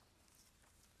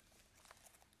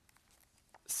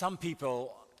Some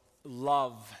people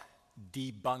love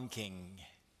debunking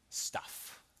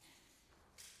stuff.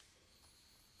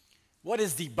 What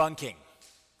is debunking?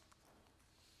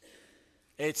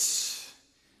 It's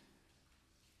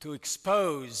to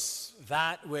expose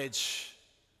that which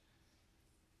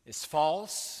is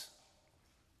false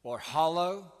or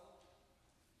hollow,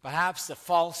 perhaps the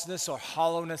falseness or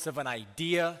hollowness of an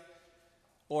idea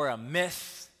or a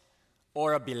myth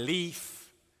or a belief.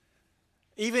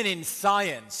 Even in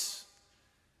science,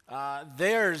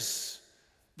 there's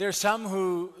some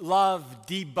who love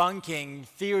debunking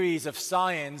theories of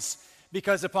science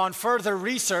because upon further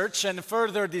research and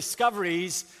further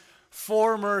discoveries,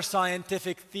 former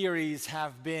scientific theories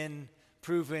have been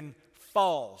proven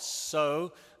false.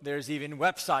 So there's even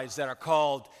websites that are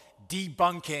called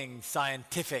debunking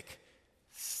scientific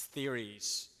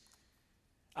theories.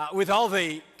 With all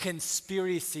the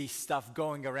conspiracy stuff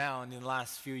going around in the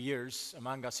last few years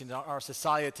among us in our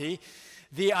society,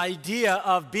 the idea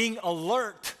of being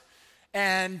alert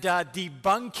and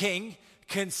debunking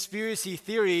conspiracy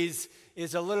theories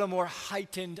is a little more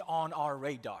heightened on our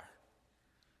radar.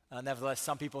 Nevertheless,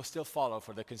 some people still follow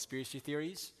for the conspiracy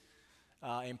theories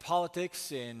in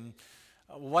politics, in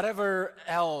whatever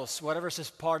else, whatever is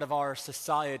part of our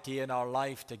society and our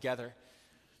life together.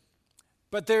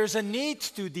 But there's a need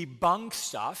to debunk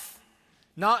stuff,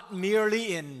 not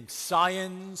merely in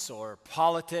science or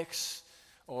politics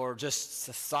or just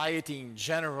society in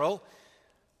general.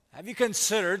 Have you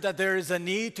considered that there is a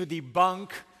need to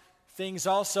debunk things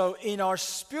also in our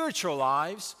spiritual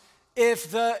lives if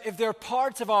there are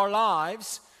parts of our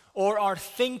lives or our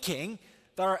thinking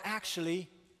that are actually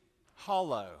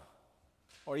hollow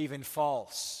or even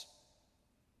false?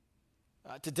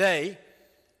 Today,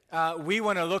 we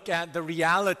want to look at the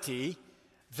reality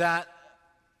that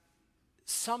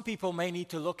some people may need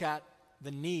to look at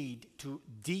the need to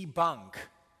debunk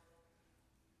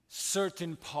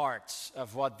certain parts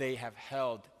of what they have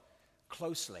held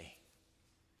closely.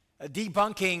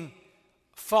 Debunking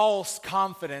false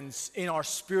confidence in our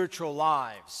spiritual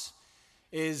lives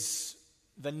is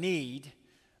the need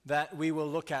that we will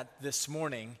look at this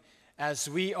morning as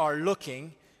we are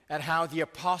looking at how the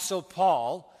Apostle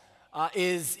Paul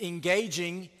is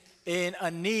engaging in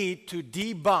a need to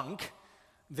debunk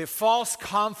the false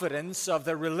confidence of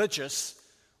the religious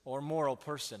or moral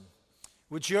person.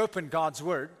 Would you open God's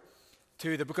Word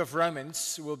to the book of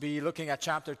Romans? We'll be looking at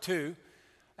chapter 2.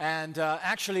 And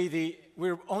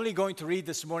we're only going to read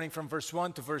this morning from verse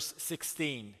 1 to verse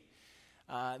 16.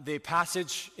 The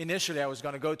passage, initially I was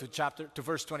going to go to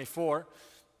verse 24,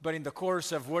 but in the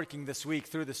course of working this week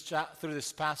through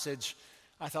this passage,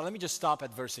 I thought, let me just stop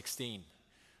at verse 16.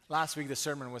 Last week the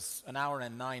sermon was an hour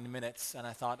and 9 minutes, and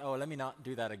I thought, let me not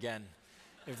do that again,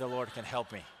 if the Lord can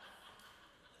help me.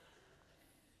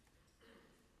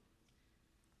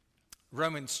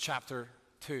 Romans chapter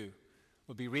 2,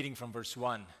 we'll be reading from verse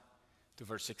 1 to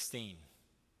verse 16.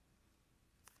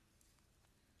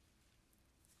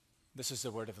 This is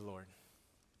the word of the Lord.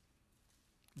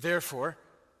 Therefore,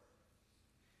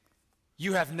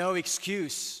 you have no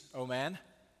excuse, O man,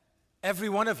 every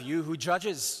one of you who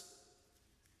judges.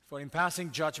 For in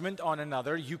passing judgment on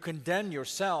another, you condemn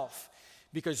yourself,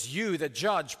 because you, the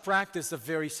judge, practice the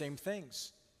very same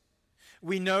things.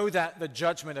 We know that the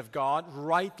judgment of God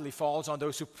rightly falls on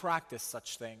those who practice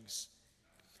such things.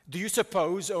 Do you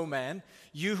suppose, O man,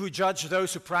 you who judge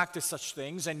those who practice such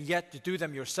things, and yet do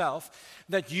them yourself,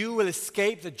 that you will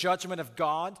escape the judgment of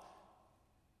God?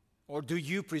 Or do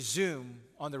you presume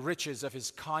on the riches of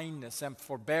his kindness and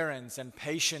forbearance and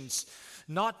patience,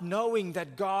 not knowing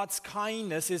that God's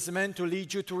kindness is meant to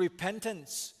lead you to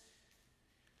repentance?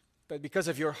 But because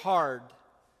of your hard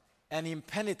and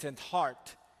impenitent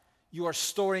heart, you are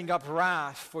storing up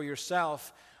wrath for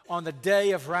yourself on the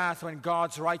day of wrath when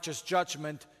God's righteous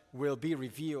judgment will be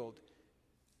revealed.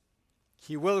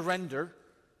 He will render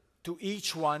to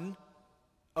each one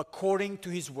according to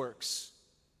his works.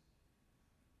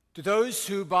 To those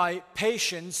who by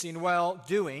patience in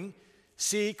well-doing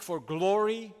seek for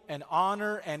glory and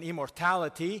honor and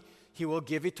immortality, he will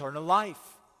give eternal life.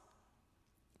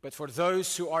 But for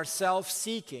those who are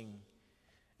self-seeking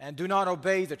and do not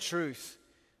obey the truth,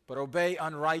 but obey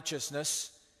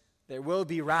unrighteousness, there will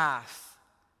be wrath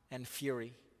and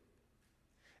fury.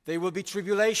 There will be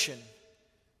tribulation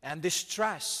and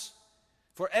distress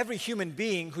for every human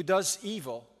being who does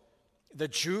evil, the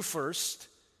Jew first,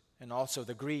 and also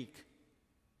the Greek.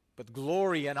 But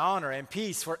glory and honor and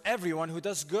peace for everyone who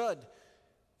does good,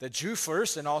 the Jew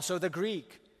first and also the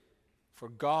Greek. For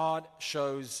God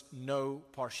shows no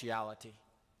partiality.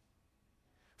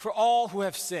 For all who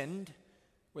have sinned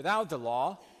without the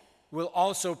law will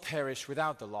also perish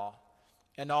without the law,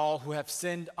 and all who have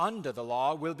sinned under the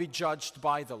law will be judged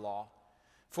by the law.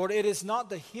 For it is not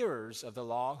the hearers of the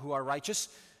law who are righteous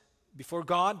before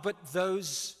God, but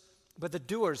the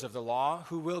doers of the law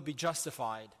who will be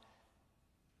justified.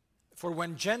 For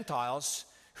when Gentiles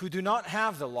who do not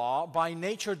have the law by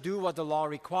nature do what the law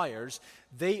requires,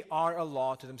 they are a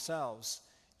law to themselves,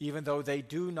 even though they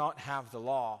do not have the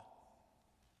law.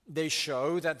 They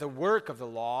show that the work of the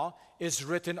law is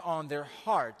written on their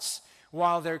hearts,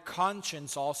 while their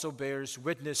conscience also bears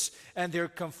witness, and their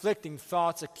conflicting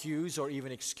thoughts accuse or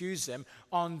even excuse them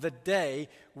on the day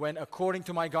when, according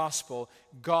to my gospel,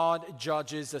 God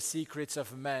judges the secrets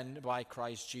of men by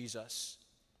Christ Jesus.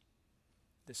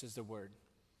 This is the word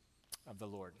of the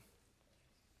Lord.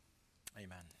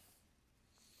 Amen.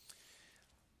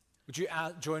 Would you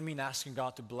join me in asking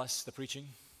God to bless the preaching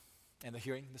and the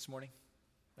hearing this morning?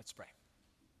 Let's pray.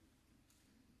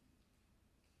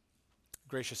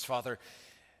 Gracious Father,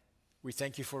 we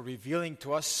thank you for revealing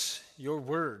to us your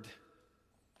word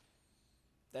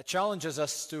that challenges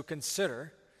us to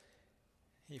consider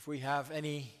if we have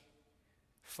any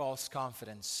false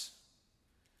confidence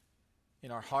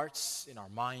in our hearts, in our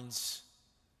minds.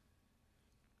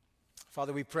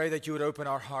 Father, we pray that you would open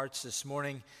our hearts this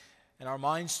morning and our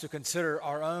minds to consider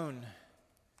our own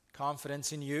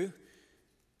confidence in you.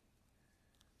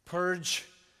 Purge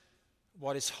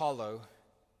what is hollow,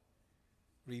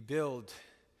 rebuild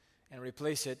and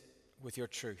replace it with your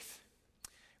truth.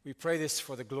 We pray this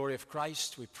for the glory of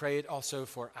Christ. We pray it also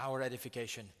for our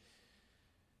edification.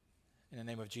 In the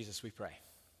name of Jesus we pray.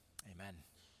 Amen.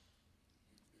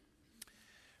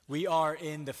 We are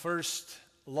in the first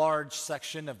large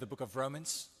section of the book of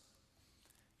Romans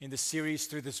in the series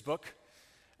through this book,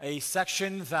 a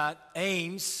section that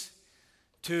aims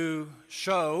to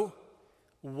show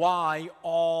why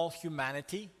all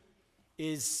humanity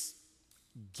is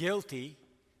guilty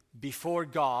before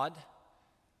God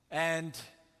and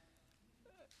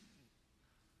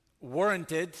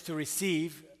warranted to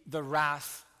receive the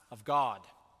wrath of God,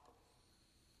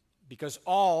 because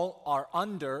all are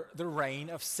under the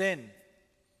reign of sin.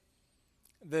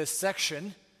 This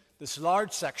section, this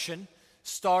large section,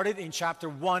 started in chapter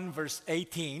 1, verse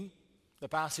 18, the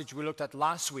passage we looked at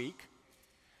last week,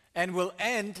 and will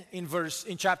end in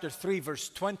chapter 3, verse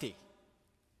 20.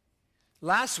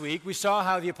 Last week, we saw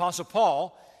how the Apostle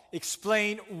Paul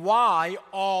explained why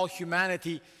all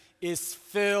humanity is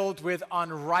filled with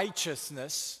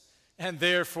unrighteousness and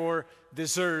therefore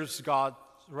deserves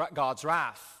God's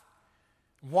wrath.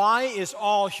 Why is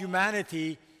all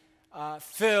humanity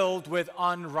filled with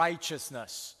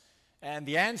unrighteousness? And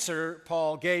the answer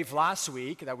Paul gave last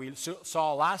week, that we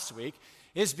saw last week,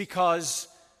 is because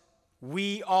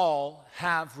we all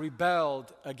have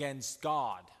rebelled against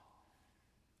God.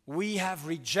 We have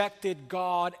rejected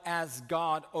God as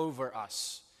God over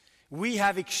us. We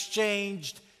have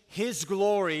exchanged His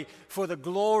glory for the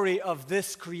glory of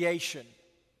this creation.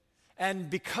 And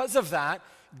because of that,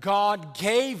 God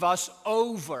gave us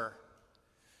over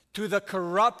to the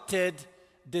corrupted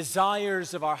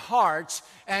desires of our hearts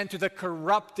and to the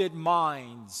corrupted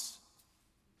minds.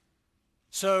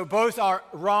 So both our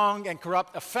wrong and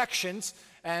corrupt affections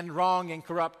and wrong and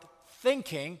corrupt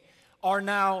thinking are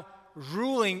now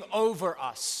ruling over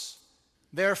us.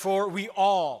 Therefore,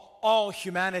 all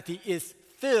humanity is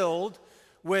filled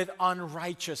with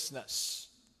unrighteousness.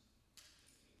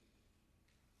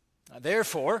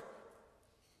 Therefore,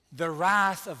 the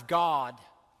wrath of God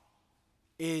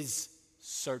is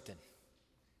certain.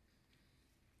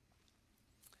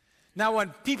 Now, when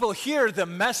people hear the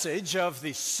message of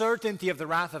the certainty of the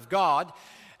wrath of God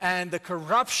and the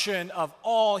corruption of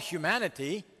all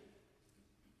humanity,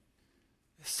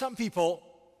 some people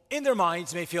in their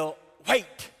minds may feel,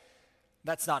 wait,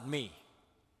 that's not me.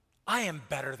 I am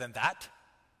better than that.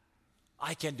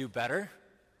 I can do better.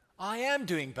 I am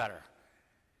doing better.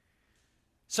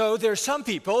 So there are some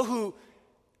people who,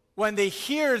 when they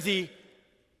hear the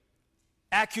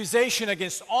accusation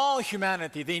against all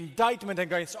humanity, the indictment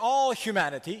against all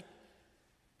humanity,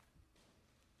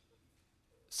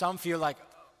 some feel like,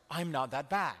 I'm not that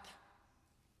bad.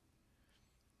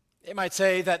 They might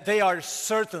say that they are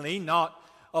certainly not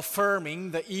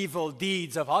affirming the evil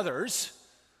deeds of others,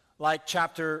 like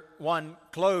chapter 1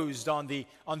 closed on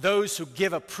those who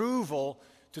give approval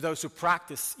to those who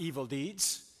practice evil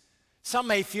deeds. Some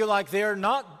may feel like they're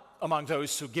not among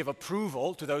those who give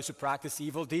approval to those who practice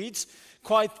evil deeds.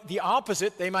 Quite the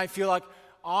opposite. They might feel like,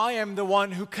 I am the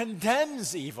one who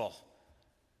condemns evil.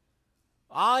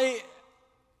 I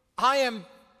am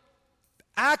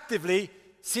actively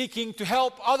seeking to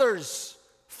help others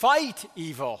fight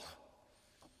evil.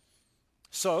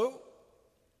 So,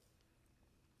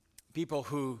 people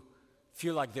who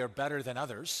feel like they're better than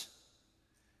others,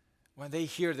 when they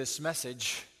hear this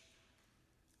message,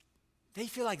 they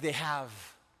feel like they have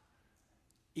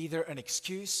either an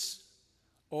excuse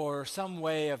or some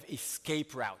way of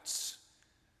escape routes.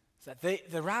 That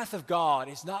the wrath of God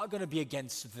is not going to be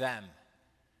against them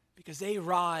because they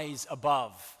rise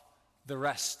above the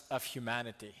rest of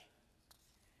humanity.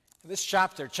 This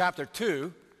chapter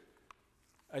 2,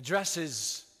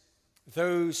 addresses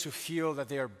those who feel that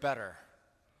they are better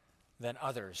than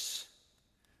others,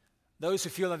 those who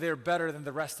feel that they're better than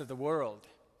the rest of the world.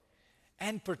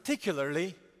 And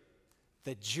particularly,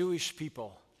 the Jewish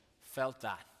people felt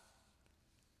that.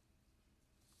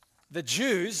 The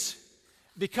Jews,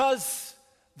 because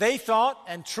they thought,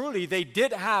 and truly they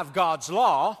did have God's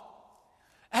law,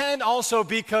 and also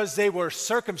because they were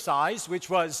circumcised, which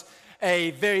was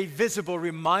a very visible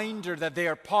reminder that they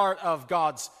are part of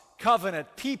God's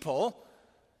covenant people,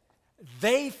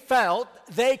 they felt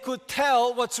they could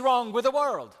tell what's wrong with the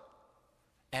world.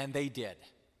 And they did.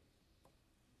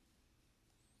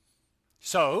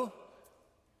 So,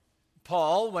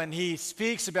 Paul, when he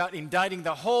speaks about indicting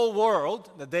the whole world,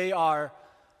 that they are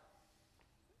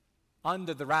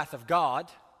under the wrath of God,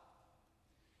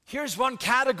 here's one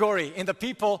category in the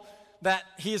people that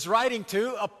he is writing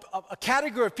to, a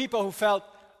category of people who felt,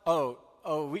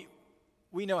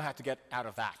 we know how to get out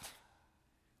of that.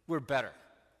 We're better.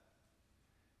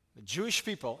 The Jewish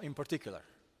people in particular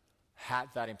had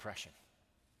that impression.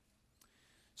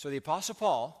 So the Apostle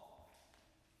Paul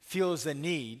feels the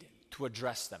need to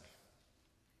address them.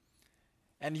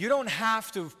 And you don't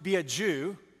have to be a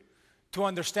Jew to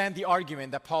understand the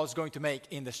argument that Paul is going to make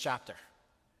in this chapter.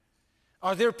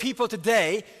 Are there people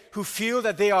today who feel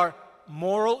that they are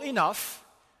moral enough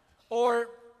or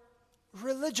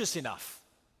religious enough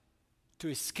to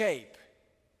escape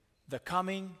the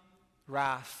coming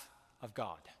wrath of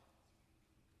God?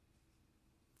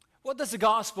 What does the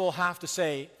gospel have to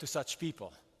say to such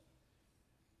people?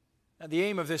 And the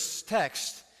aim of this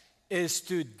text is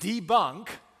to debunk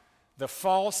the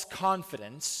false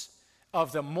confidence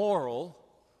of the moral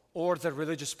or the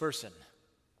religious person.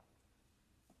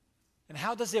 And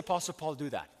how does the Apostle Paul do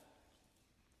that?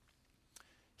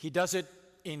 He does it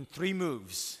in 3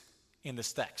 moves in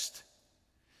this text.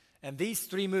 And these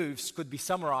 3 moves could be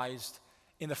summarized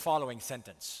in the following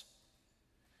sentence: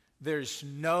 there's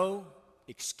no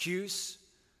excuse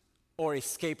or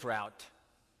escape route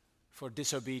for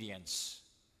disobedience,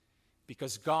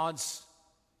 because God's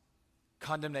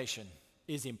condemnation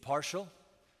is impartial,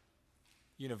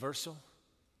 universal,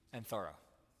 and thorough.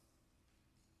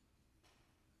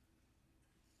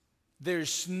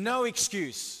 There's no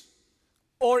excuse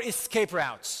or escape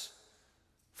routes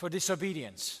for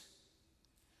disobedience,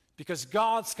 because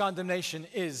God's condemnation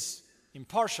is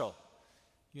impartial,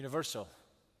 universal,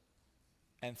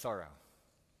 and thorough.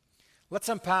 Let's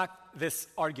unpack this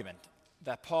argument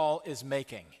that Paul is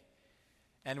making,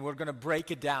 and we're going to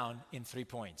break it down in 3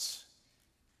 points.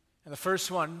 And the first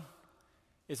one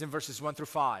is in verses 1 through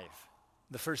 5.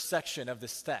 The first section of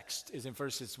this text is in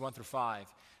verses 1 through 5.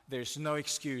 There's no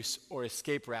excuse or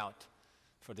escape route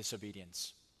for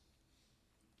disobedience.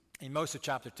 In most of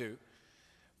chapter 2,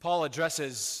 Paul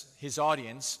addresses his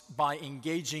audience by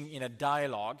engaging in a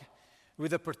dialogue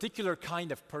with a particular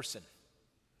kind of person,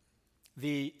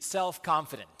 the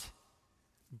self-confident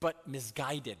but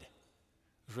misguided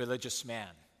religious man.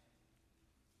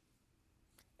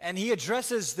 And he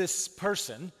addresses this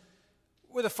person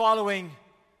with the following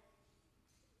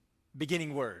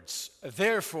beginning words: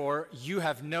 "Therefore, you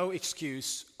have no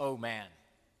excuse, O man."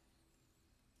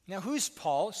 Now, who's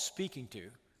Paul speaking to?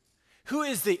 Who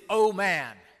is the "O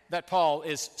man" that Paul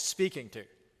is speaking to?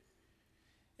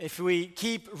 If we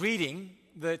keep reading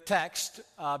the text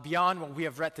beyond what we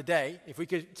have read today, if we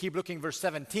could keep looking verse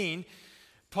 17,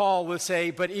 Paul will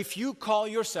say, "But if you call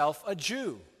yourself a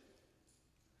Jew."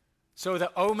 So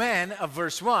the "O man" of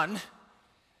verse 1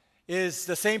 is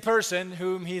the same person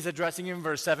whom he's addressing in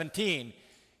verse 17.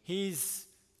 He's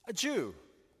a Jew.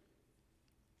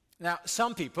 Now,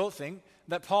 some people think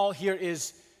that Paul here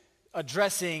is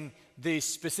addressing the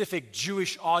specific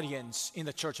Jewish audience in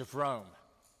the Church of Rome,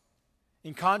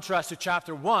 in contrast to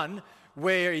chapter 1,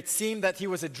 where it seemed that he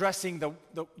was addressing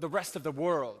the rest of the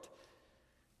world.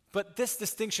 But this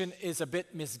distinction is a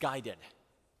bit misguided.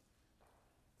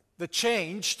 The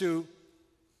change to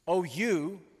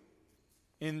OU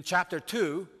in chapter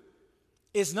 2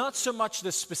 is not so much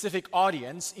the specific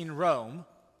audience in Rome,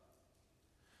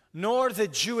 nor the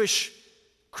Jewish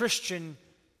Christian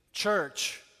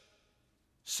church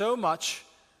so much,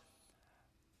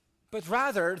 but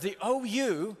rather the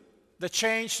OU, the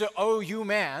change to OU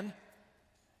man,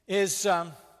 is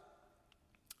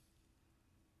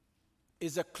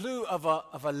is a clue of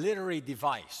a literary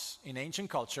device. In ancient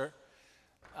culture,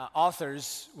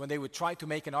 authors, when they would try to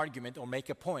make an argument or make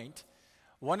a point,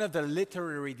 one of the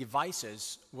literary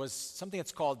devices was something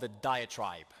that's called the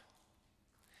diatribe.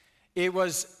 It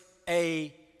was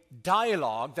a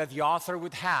dialogue that the author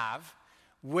would have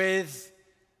with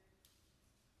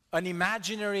an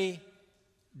imaginary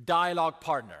dialogue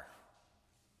partner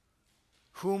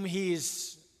whom he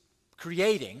is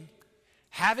creating,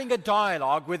 having a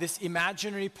dialogue with this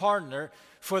imaginary partner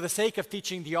for the sake of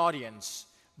teaching the audience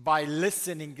by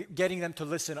listening, getting them to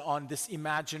listen on this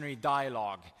imaginary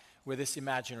dialogue with this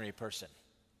imaginary person.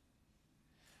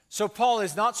 So Paul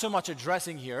is not so much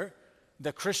addressing here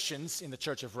the Christians in the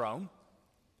Church of Rome.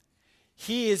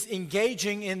 He is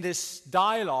engaging in this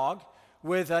dialogue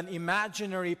with an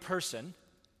imaginary person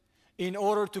in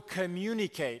order to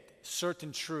communicate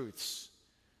certain truths.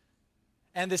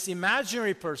 And this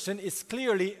imaginary person is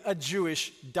clearly a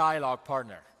Jewish dialogue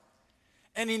partner.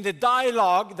 And in the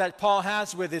dialogue that Paul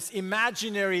has with this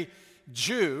imaginary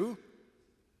Jew,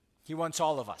 he wants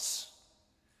all of us,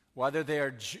 whether they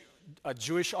are a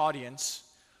Jewish audience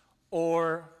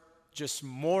or just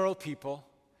moral people,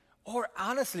 or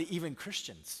honestly, even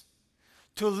Christians,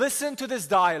 to listen to this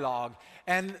dialogue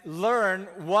and learn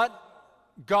what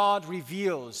God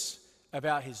reveals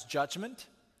about his judgment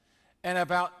and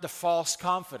about the false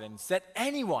confidence that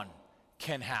anyone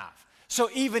can have. So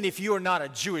even if you are not a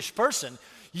Jewish person,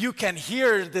 you can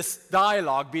hear this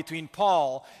dialogue between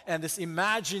Paul and this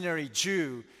imaginary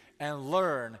Jew and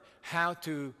learn how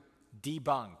to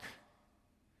debunk,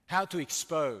 how to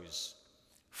expose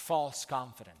false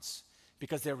confidence.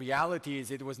 Because the reality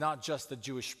is it was not just the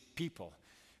Jewish people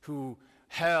who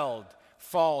held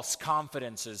false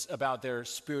confidences about their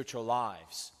spiritual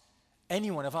lives.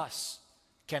 Any one of us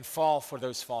can fall for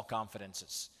those false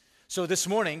confidences. So this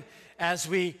morning, as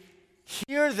we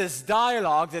hear this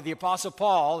dialogue that the Apostle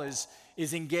Paul is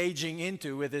engaging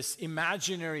into with this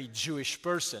imaginary Jewish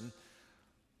person,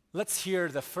 let's hear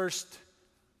the first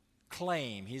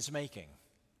claim he's making.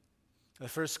 The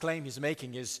first claim he's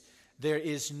making is there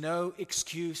is no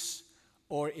excuse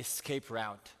or escape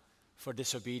route for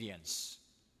disobedience.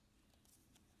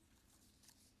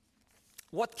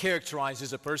 What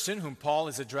characterizes a person whom Paul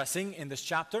is addressing in this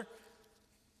chapter?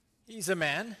 He's a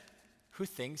man who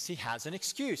thinks he has an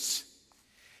excuse.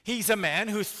 He's a man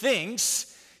who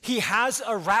thinks he has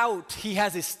a route he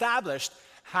has established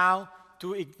how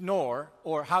to ignore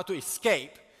or how to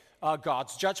escape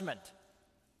God's judgment.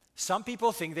 Some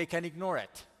people think they can ignore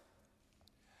it.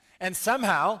 And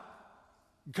somehow,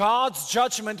 God's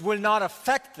judgment will not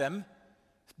affect them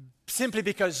simply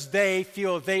because they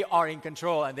feel they are in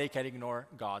control and they can ignore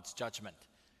God's judgment.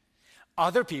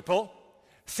 Other people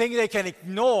think they can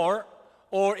ignore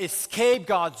or escape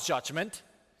God's judgment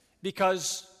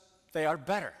because they are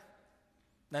better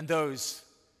than those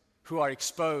who are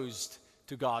exposed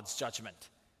to God's judgment.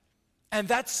 And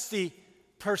that's the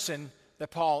person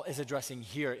that Paul is addressing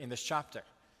here in this chapter.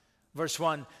 Verse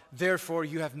 1, therefore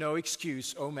you have no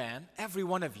excuse, O man, every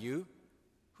one of you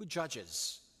who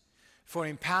judges. For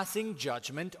in passing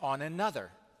judgment on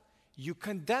another, you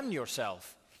condemn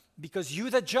yourself, because you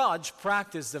that judge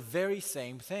practice the very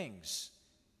same things.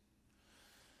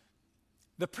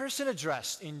 The person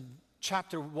addressed in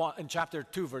chapter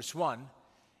 2, verse 1,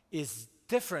 is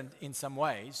different in some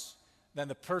ways than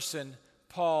the person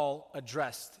Paul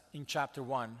addressed in chapter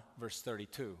 1, verse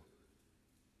 32.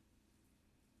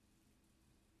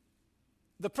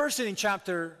 The person in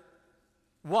chapter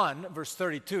 1, verse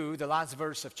 32, the last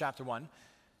verse of chapter 1,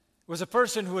 was a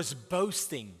person who was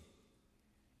boasting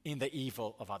in the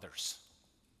evil of others.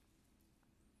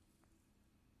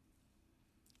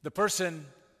 The person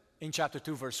in chapter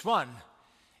 2, verse 1,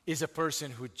 is a person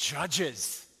who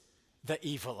judges the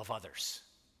evil of others.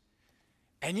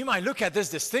 And you might look at this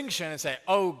distinction and say,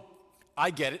 oh,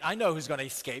 I get it. I know who's going to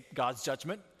escape God's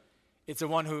judgment. It's the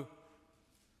one who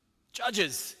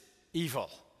judges evil.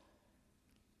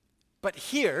 But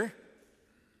here,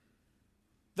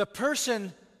 the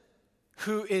person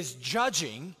who is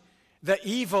judging the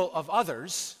evil of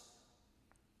others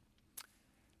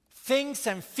thinks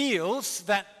and feels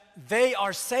that they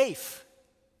are safe.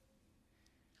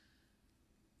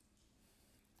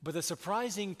 But the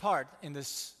surprising part in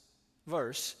this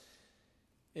verse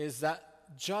is that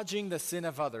judging the sin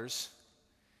of others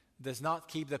does not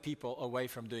keep the people away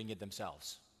from doing it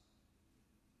themselves.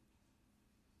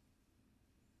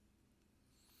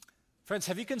 Friends,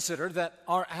 have you considered that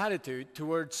our attitude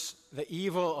towards the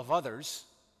evil of others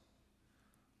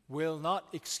will not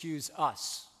excuse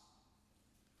us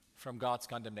from God's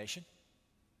condemnation?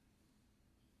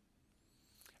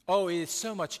 Oh, it is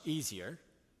so much easier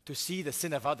to to see the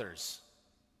sin of others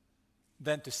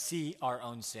than to see our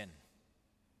own sin.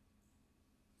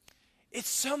 It's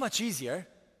so much easier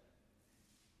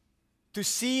to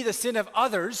see the sin of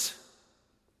others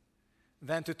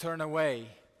than to turn away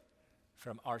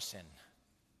from our sin.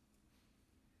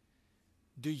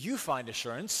 Do you find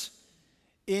assurance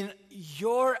in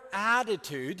your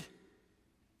attitude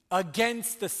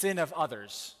against the sin of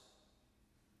others?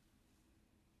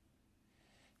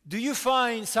 Do you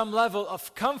find some level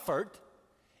of comfort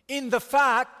in the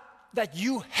fact that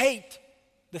you hate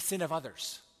the sin of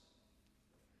others?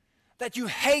 That you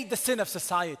hate the sin of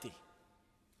society?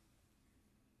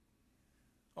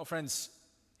 Oh, friends,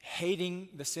 hating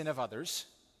the sin of others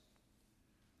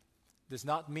does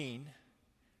not mean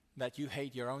that you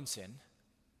hate your own sin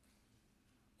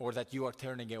or that you are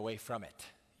turning away from it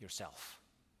yourself.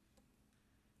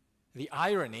 The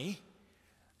irony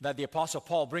that the Apostle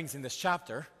Paul brings in this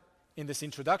chapter, in this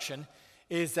introduction,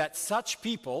 is that such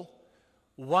people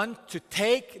want to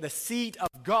take the seat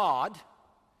of God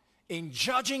in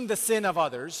judging the sin of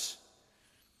others,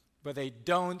 but they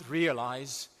don't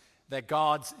realize that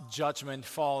God's judgment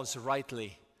falls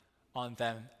rightly on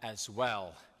them as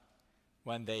well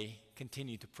when they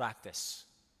continue to practice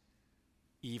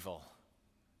evil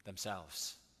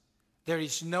themselves. There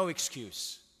is no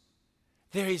excuse.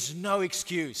 There is no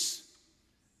excuse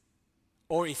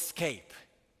or escape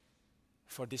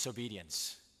for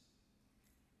disobedience,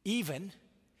 even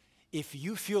if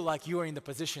you feel like you are in the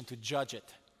position to judge it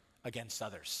against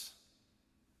others.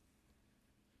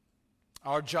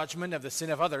 Our judgment of the sin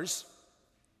of others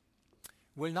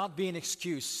will not be an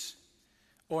excuse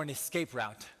or an escape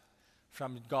route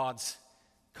from God's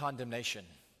condemnation.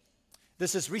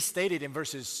 This is restated in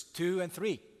verses 2 and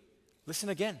 3. Listen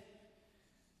again.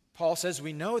 Paul says,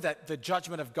 we know that the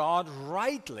judgment of God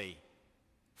rightly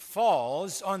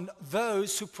falls on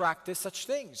those who practice such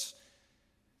things.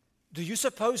 Do you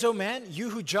suppose, O man, you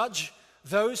who judge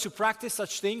those who practice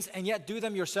such things and yet do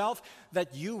them yourself,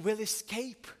 that you will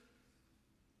escape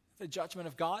the judgment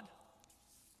of God?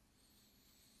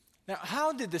 Now,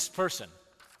 how did this person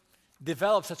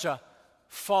develop such a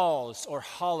false or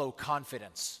hollow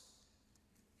confidence?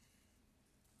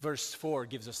 Verse 4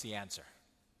 gives us the answer.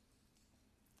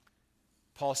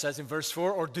 Paul says in verse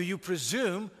 4, or do you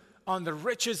presume on the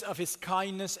riches of his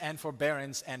kindness and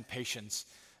forbearance and patience,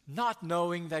 not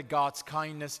knowing that God's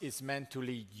kindness is meant to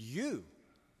lead you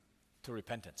to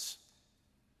repentance?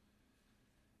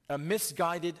 A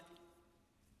misguided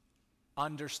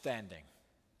understanding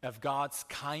of God's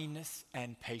kindness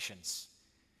and patience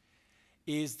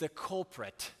is the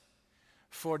culprit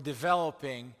for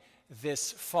developing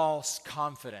this false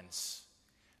confidence,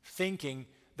 thinking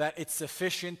that it's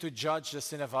sufficient to judge the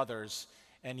sin of others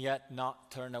and yet not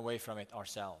turn away from it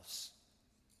ourselves.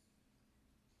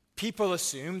 People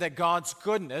assume that God's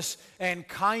goodness and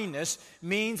kindness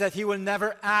means that He will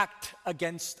never act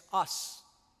against us.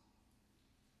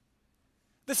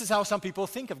 This is how some people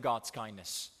think of God's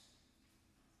kindness.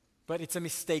 But it's a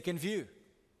mistaken view.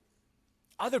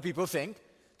 Other people think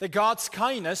that God's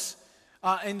kindness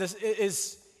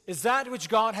is that which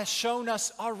God has shown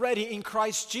us already in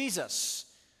Christ Jesus.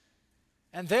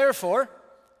 And therefore,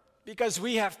 because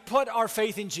we have put our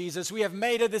faith in Jesus, we have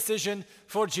made a decision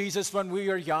for Jesus when we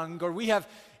were young, or we have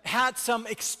had some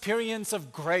experience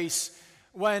of grace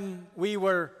when we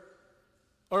were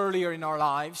earlier in our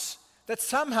lives, that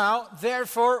somehow,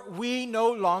 therefore, we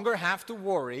no longer have to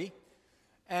worry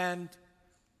and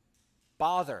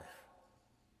bother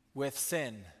with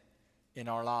sin in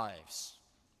our lives.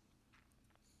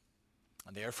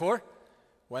 And therefore,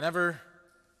 whenever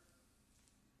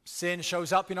sin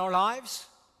shows up in our lives,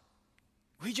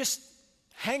 we just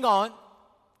hang on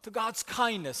to God's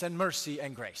kindness and mercy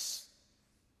and grace.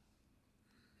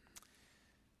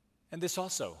 And this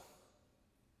also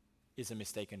is a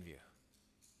mistaken view.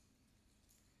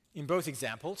 In both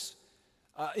examples,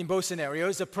 in both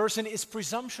scenarios, the person is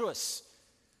presumptuous.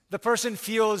 The person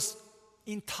feels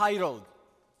entitled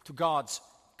to God's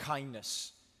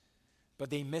kindness. But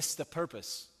they miss the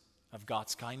purpose of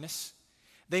God's kindness.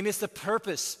 They miss the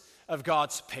purpose of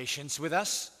God's patience with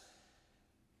us.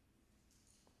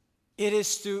 It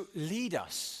is to lead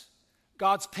us.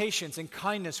 God's patience and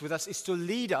kindness with us is to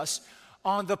lead us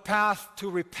on the path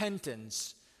to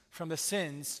repentance from the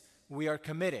sins we are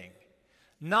committing,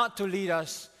 not to lead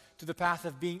us to the path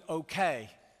of being okay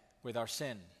with our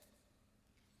sin.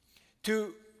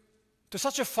 To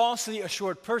such a falsely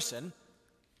assured person,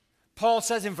 Paul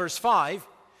says in verse 5,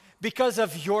 because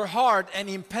of your hard and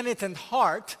impenitent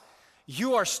heart,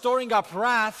 you are storing up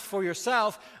wrath for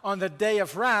yourself on the day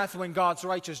of wrath when God's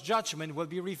righteous judgment will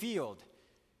be revealed.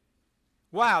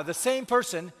 Wow, the same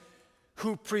person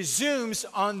who presumes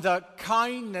on the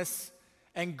kindness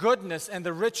and goodness and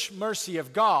the rich mercy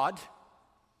of God,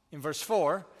 in verse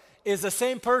 4, is the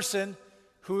same person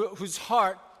whose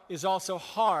heart is also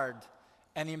hard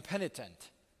and impenitent.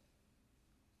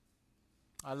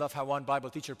 I love how one Bible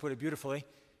teacher put it beautifully.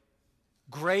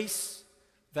 Grace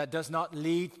that does not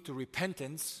lead to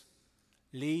repentance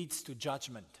leads to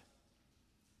judgment.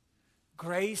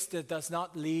 Grace that does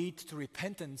not lead to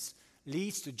repentance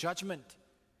leads to judgment.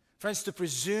 Friends, to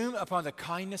presume upon the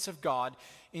kindness of God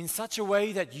in such a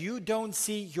way that you don't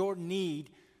see your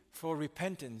need for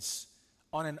repentance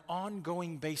on an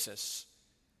ongoing basis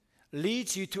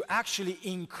leads you to actually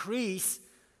increase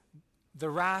the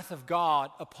wrath of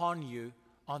God upon you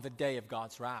on the day of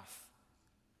God's wrath.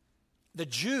 The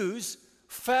Jews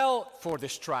fell for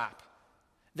this trap.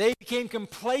 They became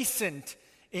complacent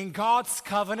in God's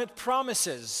covenant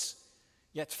promises,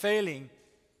 yet failing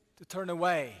to turn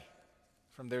away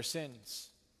from their sins.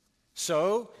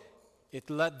 So, it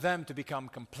led them to become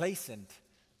complacent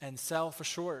and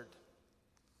self-assured.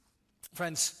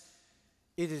 Friends,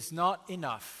 it is not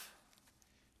enough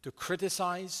to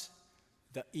criticize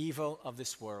the evil of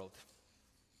this world.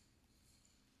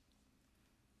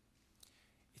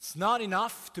 It's not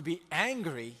enough to be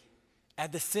angry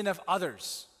at the sin of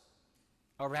others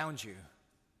around you.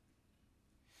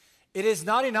 It is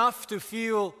not enough to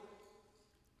feel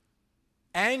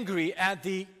angry at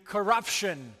the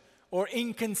corruption or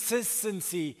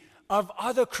inconsistency of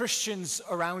other Christians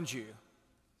around you.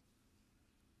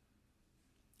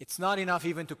 It's not enough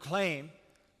even to claim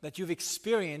that you've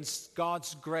experienced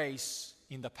God's grace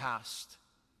in the past.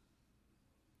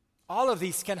 All of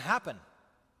these can happen.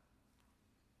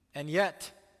 And yet,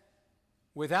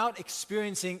 without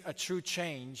experiencing a true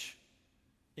change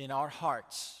in our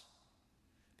hearts,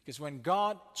 because when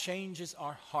God changes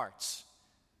our hearts,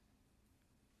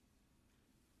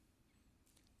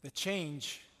 the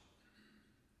change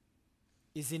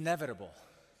is inevitable.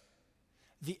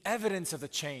 The evidence of the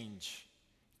change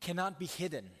cannot be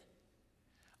hidden.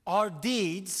 Our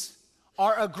deeds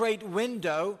are a great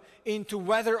window into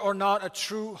whether or not a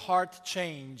true heart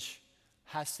change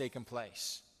has taken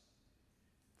place.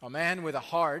 A man with a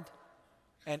hard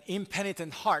and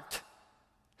impenitent heart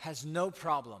has no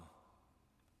problem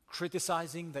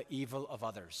criticizing the evil of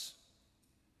others,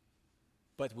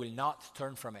 but will not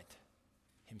turn from it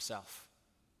himself.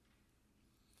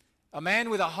 A man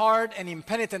with a hard and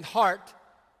impenitent heart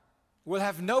will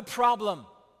have no problem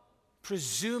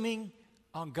presuming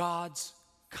on God's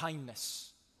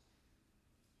kindness,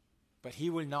 but he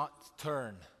will not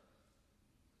turn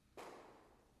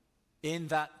in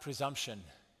that presumption.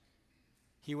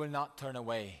 He will not turn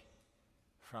away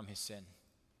from his sin.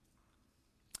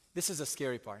 This is a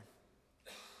scary part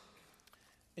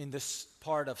in this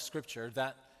part of Scripture,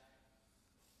 that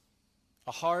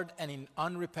a hard and an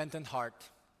unrepentant heart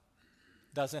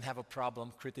doesn't have a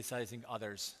problem criticizing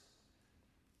others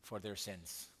for their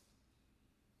sins.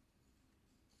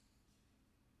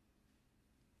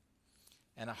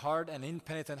 And a hard and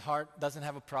impenitent heart doesn't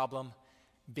have a problem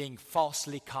being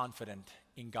falsely confident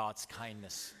in God's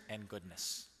kindness and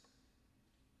goodness.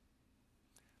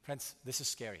 Friends, this is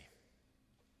scary.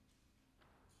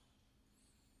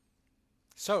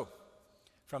 So,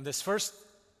 from this first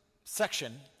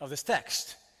section of this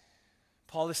text,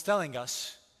 Paul is telling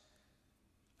us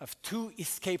of two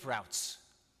escape routes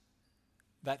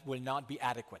that will not be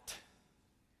adequate.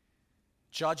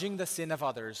 Judging the sin of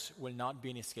others will not be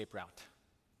an escape route.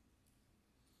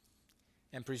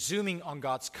 And presuming on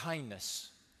God's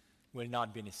kindness will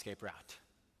not be an escape route.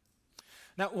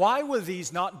 Now, why will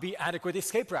these not be adequate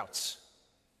escape routes?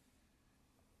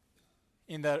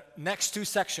 In the next two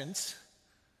sections,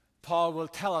 Paul will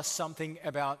tell us something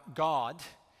about God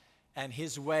and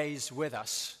his ways with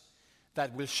us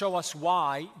that will show us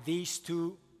why these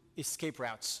two escape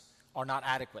routes are not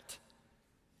adequate.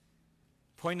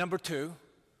 Point number 2,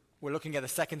 we're looking at the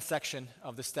second section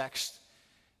of this text.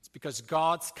 It's because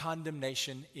God's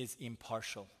condemnation is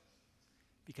impartial.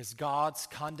 Because God's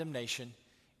condemnation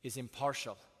is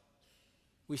impartial.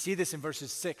 We see this in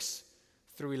verses 6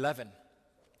 through 11.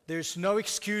 There's no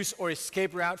excuse or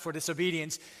escape route for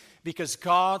disobedience because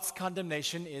God's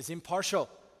condemnation is impartial.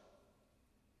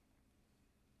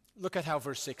 Look at how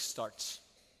verse 6 starts.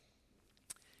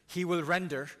 He will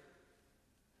render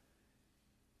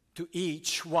to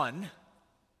each one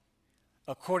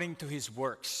according to his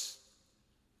works.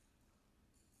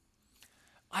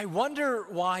 I wonder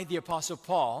why the Apostle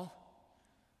Paul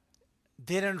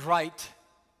didn't write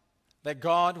that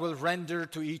God will render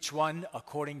to each one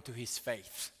according to his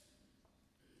faith.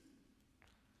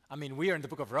 I mean, we are in the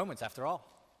book of Romans after all.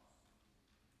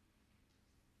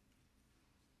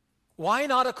 Why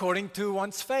not according to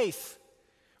one's faith?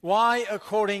 Why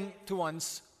according to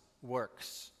one's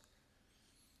works?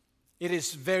 It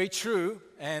is very true,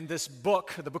 and this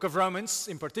book, the book of Romans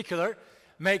in particular,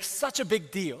 makes such a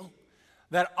big deal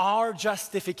that our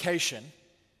justification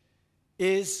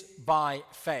is by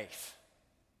faith.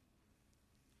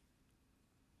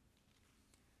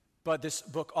 But this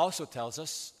book also tells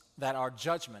us that our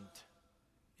judgment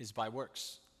is by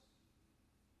works.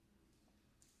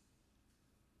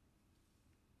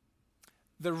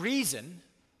 The reason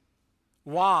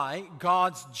why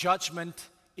God's judgment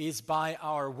is by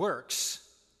our works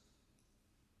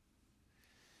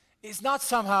is not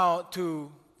somehow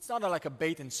it's not like a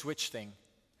bait and switch thing.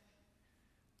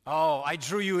 Oh, I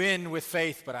drew you in with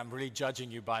faith, but I'm really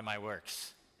judging you by my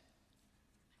works.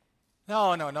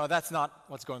 No, that's not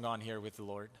what's going on here with the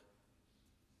Lord.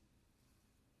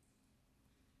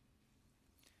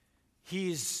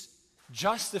 He's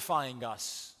justifying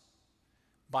us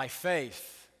by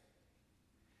faith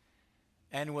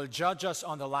and will judge us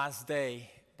on the last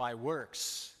day by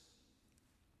works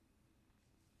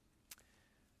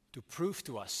to prove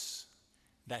to us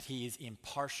that He is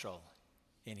impartial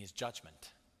in His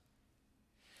judgment,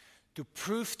 to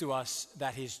prove to us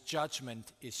that His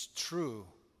judgment is true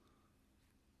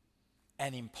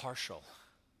and impartial.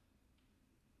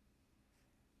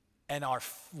 And our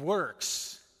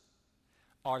works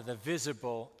are the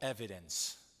visible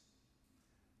evidence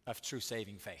of true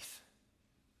saving faith.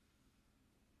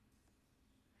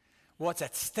 What's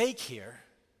at stake here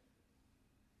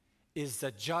is the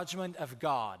judgment of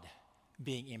God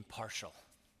being impartial.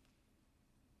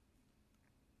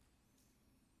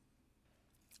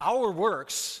 Our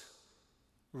works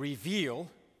reveal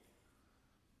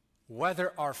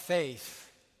whether our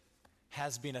faith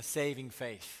has been a saving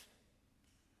faith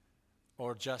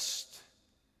or just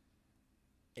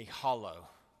a hollow,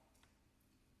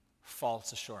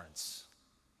 false assurance.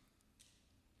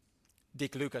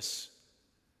 Dick Lucas,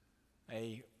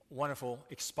 a wonderful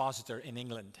expositor in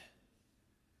England,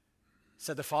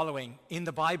 said the following: in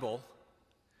the Bible,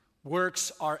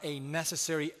 works are a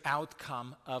necessary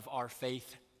outcome of our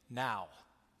faith now,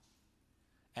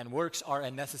 and works are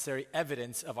a necessary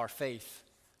evidence of our faith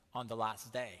on the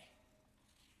last day.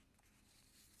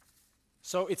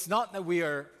 So it's not that we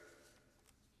are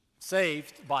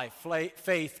saved by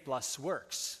faith plus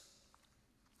works,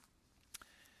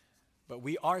 but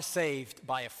we are saved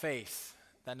by a faith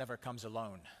that never comes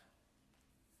alone,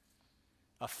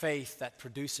 a faith that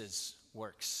produces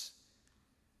works.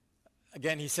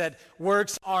 Again, he said,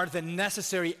 works are the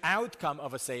necessary outcome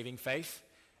of a saving faith,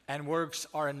 and works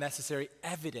are a necessary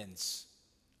evidence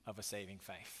of a saving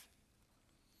faith.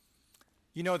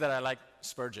 You know that I like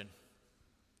Spurgeon.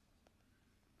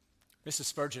 Mr.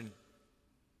 Spurgeon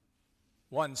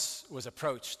once was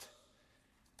approached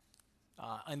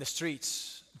in the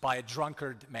streets by a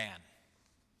drunkard man.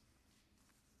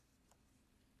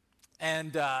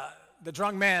 And the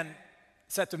drunk man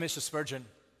said to Mr. Spurgeon,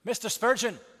 "Mr.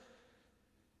 Spurgeon,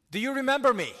 do you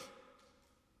remember me?"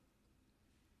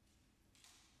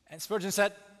 And Spurgeon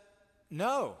said,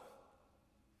 "No.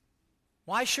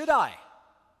 Why should I?"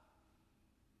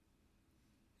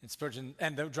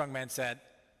 And the drunk man said,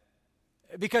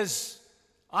 "Because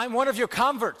I'm one of your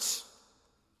converts."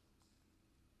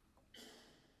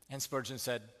 And Spurgeon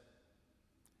said,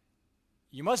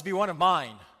 "You must be one of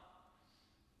mine,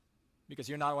 because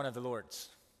you're not one of the Lord's."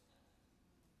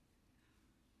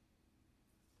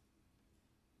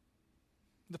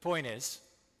 The point is,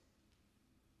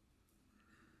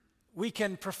 we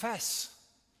can profess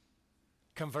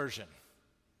conversion.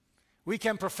 We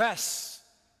can profess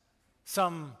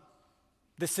some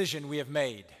decision we have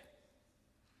made.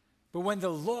 But when the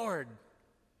Lord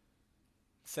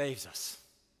saves us,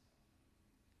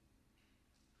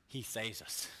 He saves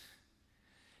us.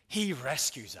 He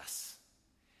rescues us.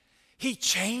 He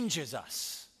changes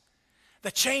us.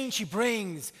 The change He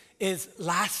brings is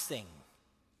lasting.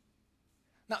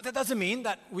 Now, that doesn't mean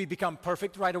that we become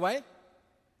perfect right away.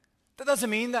 That doesn't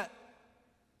mean that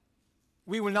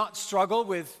we will not struggle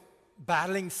with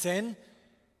battling sin.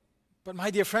 But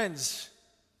my dear friends,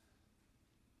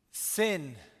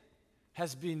 sin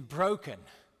has been broken.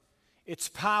 Its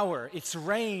power, its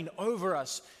reign over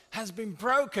us has been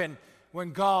broken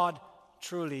when God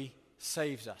truly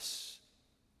saves us.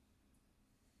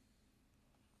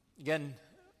 Again,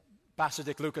 Pastor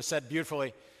Dick Lucas said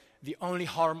beautifully, the only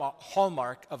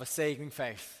hallmark of a saving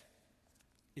faith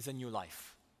is a new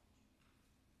life.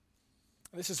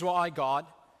 This is why God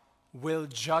will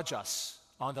judge us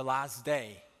on the last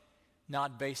day,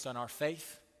 not based on our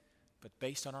faith, but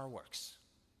based on our works.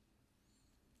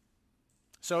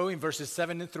 So in verses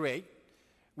 7 through 8,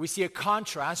 we see a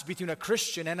contrast between a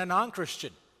Christian and a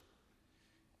non-Christian.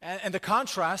 And the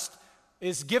contrast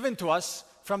is given to us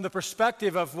from the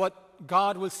perspective of what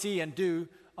God will see and do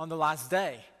on the last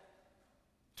day.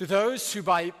 To those who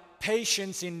by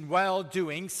patience in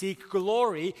well-doing seek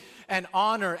glory and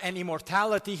honor and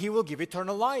immortality, he will give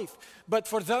eternal life. But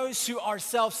for those who are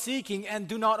self-seeking and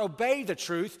do not obey the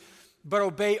truth, but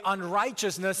obey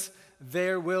unrighteousness,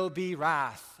 there will be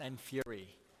wrath and fury.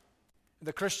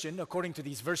 The Christian, according to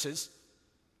these verses,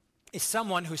 is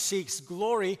someone who seeks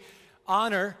glory,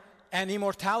 honor, and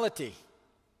immortality.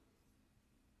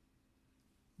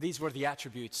 These were the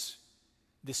attributes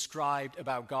described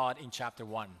about God in chapter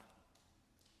 1.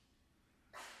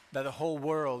 That the whole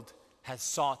world has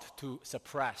sought to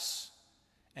suppress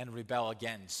and rebel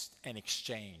against and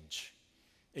exchange.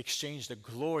 Exchange the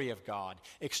glory of God,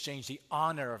 exchange the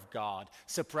honor of God,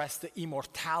 suppress the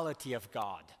immortality of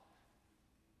God.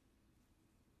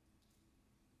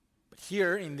 But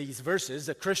here in these verses,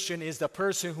 the Christian is the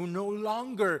person who no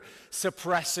longer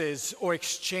suppresses or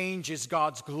exchanges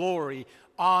God's glory,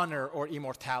 honor, or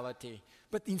immortality,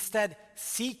 but instead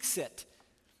seeks it.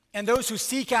 And those who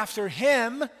seek after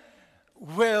him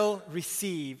will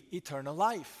receive eternal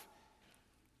life.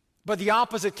 But the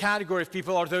opposite category of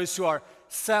people are those who are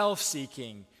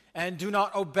self-seeking and do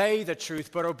not obey the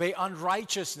truth, but obey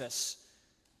unrighteousness.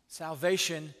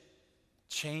 Salvation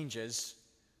changes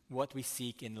what we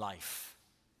seek in life.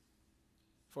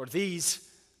 For these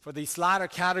latter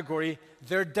category,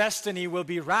 their destiny will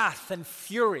be wrath and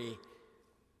fury.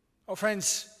 Oh,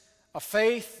 friends, a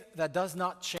faith that does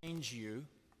not change you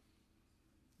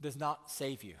does not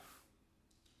save you.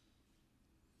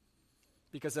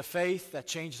 Because a faith that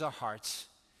changes our hearts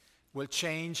will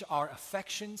change our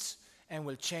affections and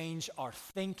will change our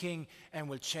thinking and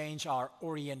will change our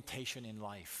orientation in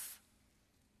life.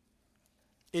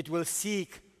 It will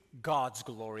seek God's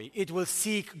glory. It will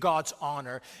seek God's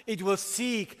honor. It will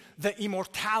seek the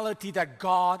immortality that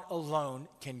God alone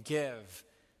can give.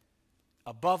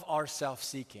 Above our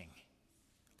self-seeking,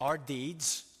 our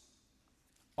deeds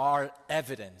are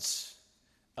evidence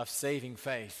of saving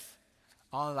faith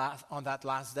on that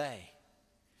last day.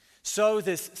 So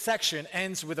this section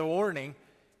ends with a warning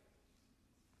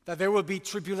that there will be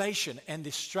tribulation and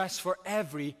distress for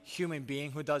every human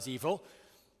being who does evil,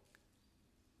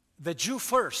 the Jew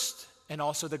first and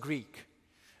also the Greek,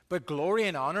 but glory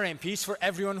and honor and peace for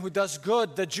everyone who does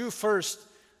good, the Jew first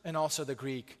and also the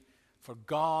Greek, for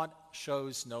God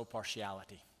shows no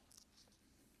partiality.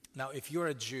 Now, if you're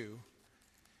a Jew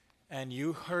and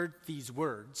you heard these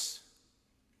words,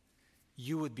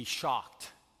 you would be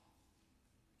shocked.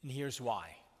 And here's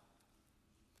why.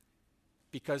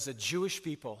 Because the Jewish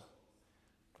people,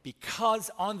 because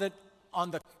on the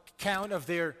count of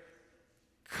their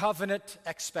covenant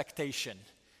expectation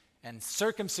and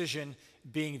circumcision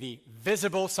being the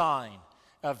visible sign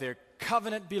of their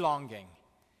covenant belonging,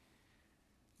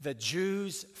 the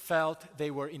Jews felt they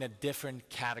were in a different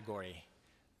category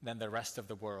than the rest of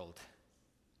the world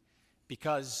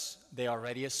because they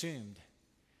already assumed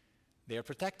they are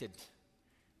protected.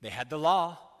 They had the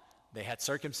law, they had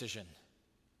circumcision.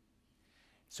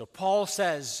 So Paul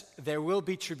says there will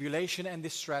be tribulation and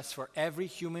distress for every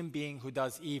human being who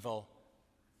does evil,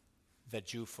 the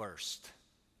Jew first.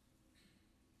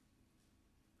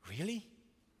 Really?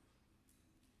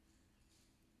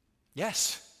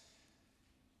 Yes.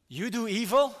 You do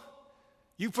evil,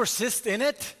 you persist in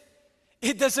it,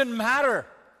 it doesn't matter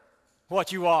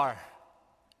what you are,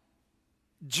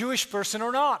 Jewish person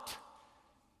or not.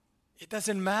 It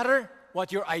doesn't matter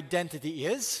what your identity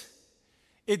is.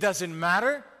 It doesn't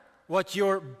matter what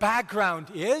your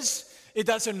background is. It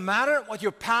doesn't matter what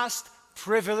your past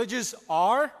privileges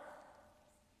are.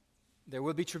 There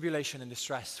will be tribulation and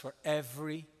distress for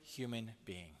every human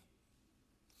being.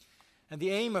 And the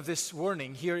aim of this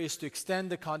warning here is to extend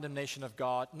the condemnation of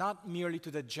God not merely to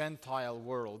the Gentile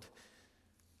world,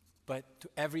 but to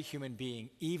every human being,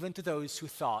 even to those who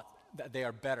thought that they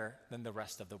are better than the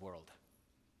rest of the world.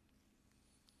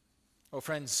 Oh,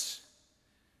 friends,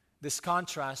 this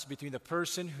contrast between the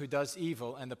person who does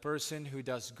evil and the person who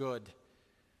does good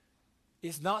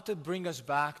is not to bring us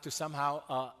back to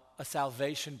somehow a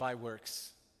salvation by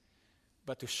works,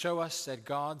 but to show us that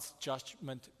God's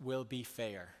judgment will be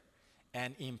fair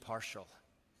and impartial.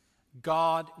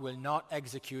 God will not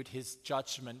execute his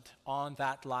judgment on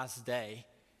that last day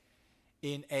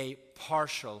in a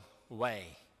partial way,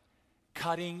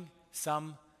 cutting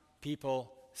some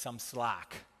people some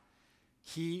slack.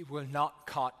 He will not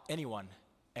cut anyone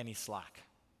any slack.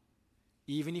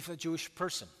 Even if a Jewish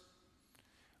person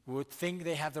would think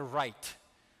they have the right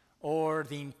or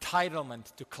the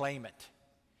entitlement to claim it,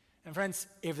 And friends,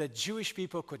 if the Jewish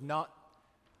people could not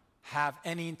have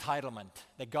any entitlement,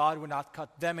 that God would not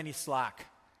cut them any slack,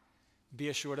 be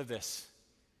assured of this: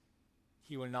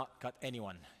 He will not cut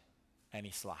anyone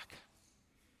any slack.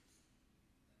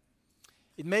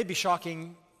 It may be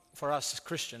shocking for us as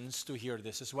Christians to hear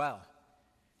this as well.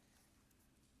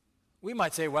 We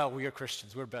might say, well, we are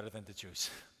Christians, we're better than the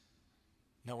Jews.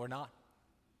 No, we're not.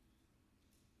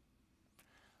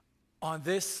 On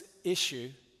this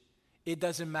issue, it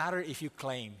doesn't matter if you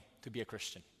claim to be a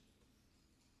Christian.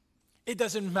 It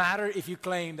doesn't matter if you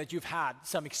claim that you've had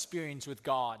some experience with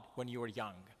God when you were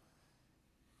young.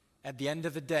 At the end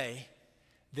of the day,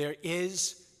 there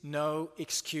is no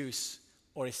excuse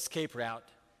or escape route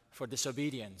for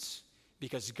disobedience,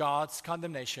 because God's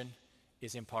condemnation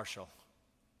is impartial.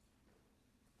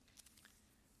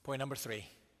 Point number 3.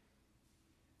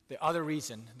 The other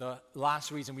reason, the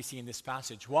last reason we see in this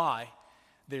passage why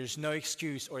there's no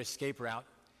excuse or escape route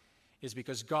is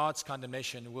because God's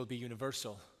condemnation will be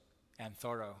universal and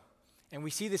thorough. And we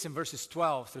see this in verses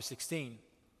 12 through 16.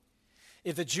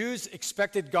 If the Jews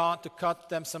expected God to cut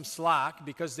them some slack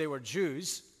because they were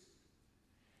Jews,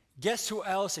 guess who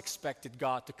else expected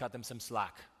God to cut them some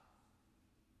slack?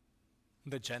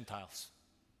 The Gentiles.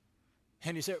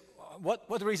 And you say,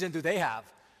 what reason do they have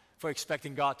for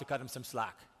expecting God to cut them some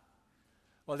slack?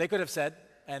 Well, they could have said,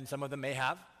 and some of them may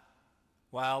have,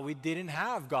 well, we didn't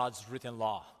have God's written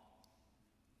law.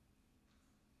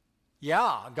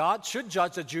 Yeah, God should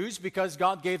judge the Jews because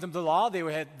God gave them the law. They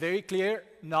had very clear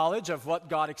knowledge of what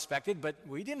God expected, but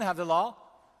we didn't have the law.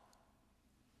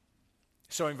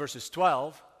 So in verses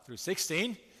 12 through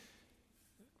 16,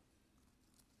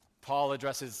 Paul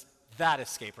addresses that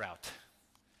escape route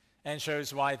and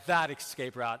shows why that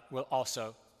escape route will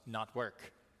also not work.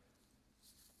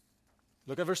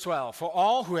 Look at verse 12. For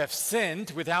all who have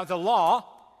sinned without the law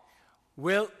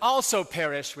will also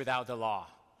perish without the law,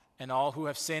 and all who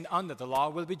have sinned under the law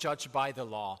will be judged by the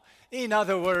law. In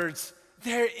other words,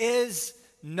 there is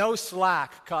no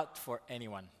slack cut for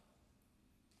anyone.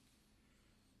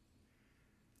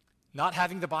 Not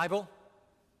having the Bible,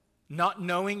 not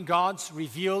knowing God's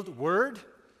revealed word,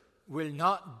 will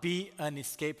not be an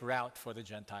escape route for the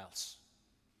Gentiles.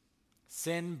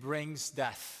 Sin brings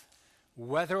death,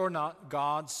 whether or not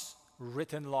God's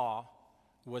written law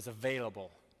was available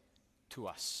to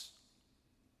us.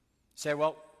 Say,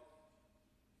 well,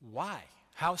 why?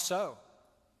 How so?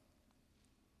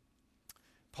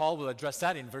 Paul will address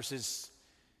that in verses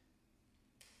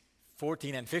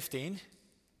 14 and 15.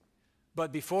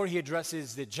 But before he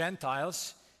addresses the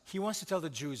Gentiles, he wants to tell the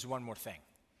Jews one more thing.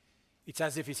 It's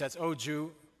as if he says, oh,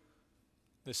 Jew,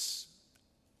 this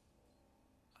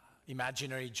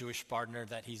imaginary Jewish partner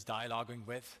that he's dialoguing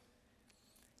with.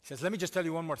 He says, let me just tell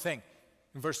you one more thing.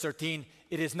 In verse 13,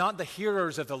 it is not the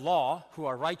hearers of the law who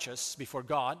are righteous before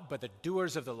God, but the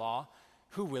doers of the law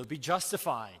who will be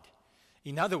justified.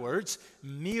 In other words,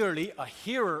 merely a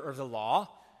hearer of the law,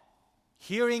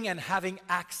 hearing and having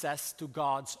access to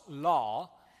God's law,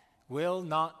 will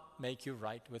not make you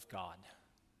right with God.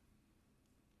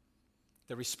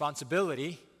 The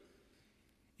responsibility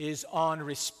is on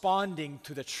responding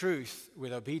to the truth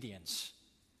with obedience.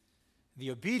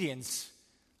 The obedience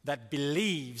that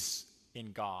believes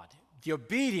in God. The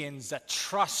obedience that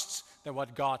trusts that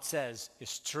what God says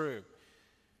is true.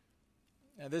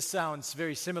 And this sounds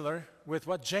very similar with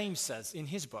what James says in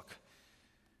his book.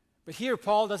 But here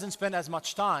Paul doesn't spend as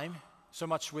much time, so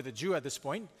much with a Jew at this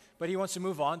point, but he wants to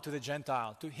move on to the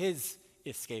Gentile, to his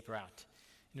escape route.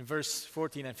 In verse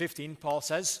 14 and 15, Paul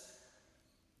says,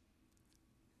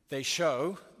 they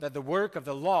show that the work of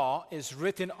the law is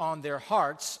written on their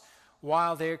hearts,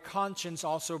 while their conscience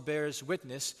also bears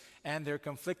witness, and their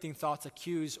conflicting thoughts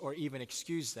accuse or even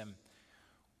excuse them.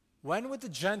 When would the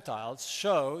Gentiles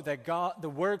show that the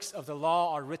works of the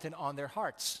law are written on their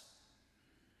hearts?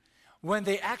 When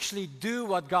they actually do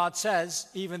what God says,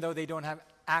 even though they don't have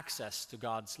access to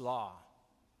God's law.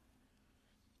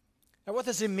 Now, what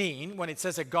does it mean when it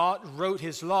says that God wrote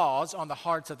his laws on the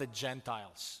hearts of the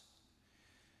Gentiles?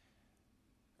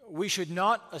 We should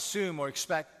not assume or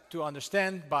expect to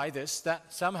understand by this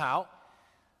that somehow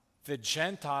the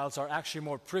Gentiles are actually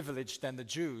more privileged than the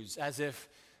Jews, as if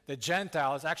the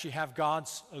Gentiles actually have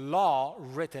God's law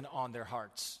written on their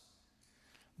hearts.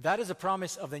 That is a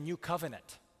promise of the new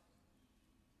covenant.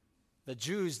 The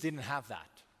Jews didn't have that.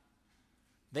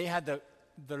 They had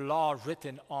the law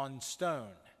written on stone.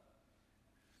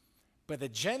 But the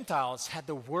Gentiles had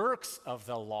the works of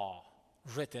the law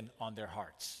written on their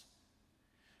hearts.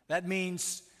 That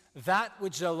means that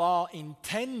which the law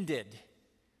intended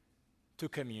to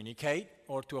communicate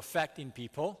or to affect in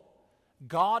people,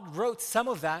 God wrote some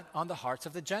of that on the hearts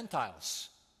of the Gentiles.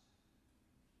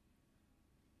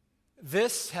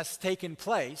 This has taken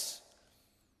place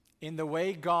in the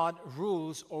way God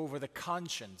rules over the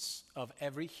conscience of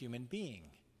every human being.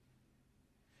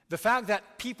 The fact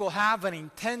that people have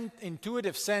an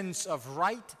intuitive sense of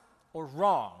right or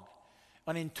wrong,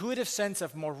 an intuitive sense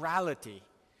of morality,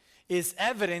 is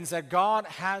evidence that God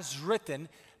has written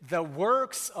the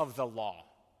works of the law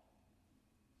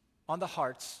on the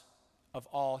hearts of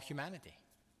all humanity.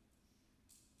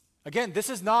 Again, this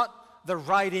is not the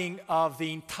writing of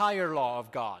the entire law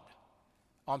of God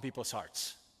on people's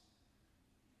hearts.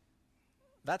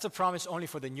 That's a promise only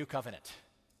for the new covenant.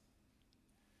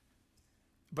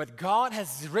 But God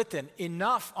has written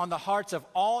enough on the hearts of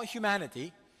all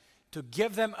humanity to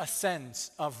give them a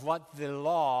sense of what the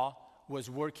law was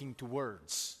working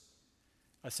towards,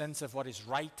 a sense of what is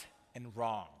right and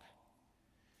wrong.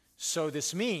 So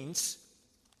this means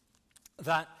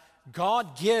that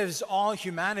God gives all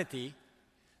humanity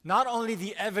not only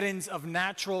the evidence of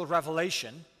natural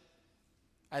revelation,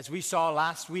 as we saw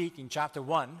last week in chapter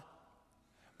 1,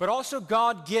 but also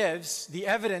God gives the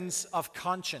evidence of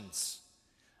conscience,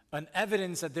 an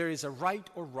evidence that there is a right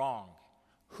or wrong.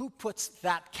 Who puts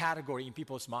that category in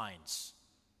people's minds?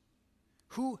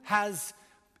 Who has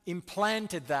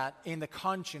implanted that in the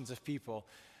conscience of people?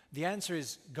 The answer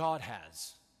is God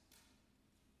has.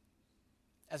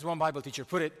 As one Bible teacher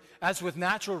put it, as with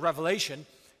natural revelation,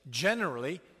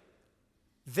 generally,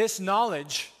 this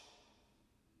knowledge,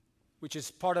 which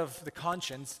is part of the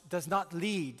conscience, does not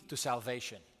lead to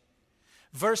salvation.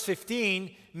 Verse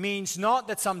 15 means not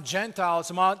that some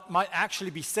Gentiles might actually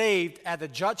be saved at the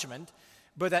judgment,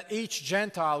 but that each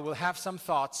Gentile will have some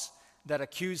thoughts that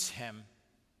accuse him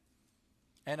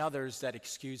and others that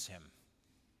excuse him.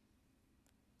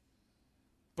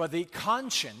 But the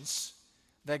conscience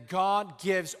that God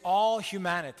gives all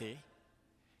humanity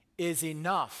is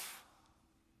enough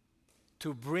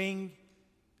to bring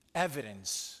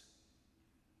evidence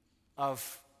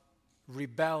of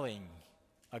rebelling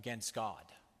against God.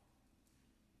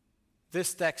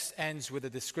 This text ends with a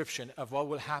description of what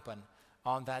will happen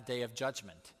on that day of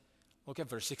judgment. Look at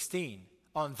verse 16.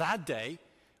 On that day,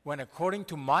 when according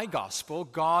to my gospel,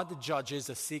 God judges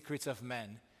the secrets of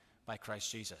men by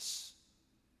Christ Jesus.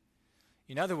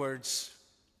 In other words,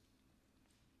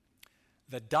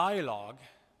 the dialogue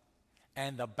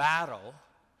and the battle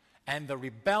and the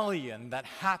rebellion that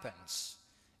happens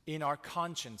in our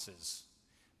consciences,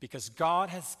 because God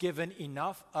has given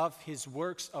enough of His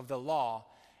works of the law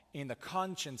in the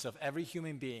conscience of every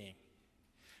human being.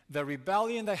 The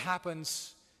rebellion that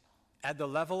happens at the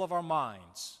level of our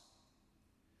minds,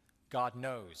 God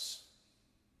knows,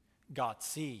 God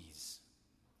sees,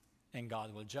 and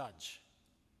God will judge.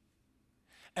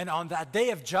 And on that day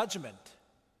of judgment,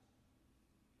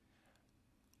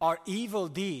 our evil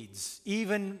deeds,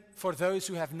 even for those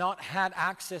who have not had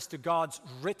access to God's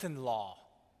written law,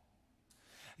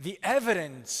 the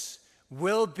evidence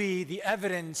will be the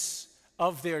evidence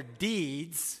of their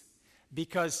deeds,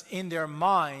 because in their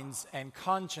minds and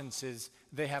consciences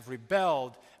they have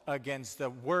rebelled against the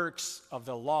works of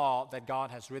the law that God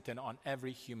has written on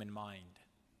every human mind.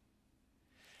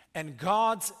 And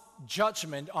God's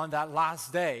judgment on that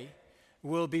last day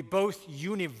will be both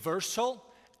universal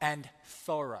and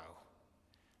thorough,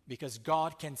 because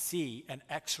God can see and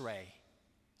x-ray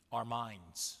our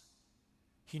minds.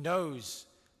 He knows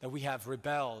that we have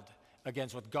rebelled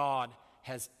against what God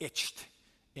has etched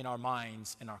in our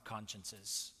minds and our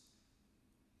consciences.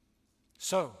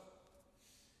 So,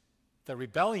 the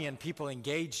rebellion people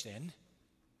engaged in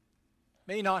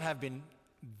may not have been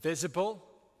visible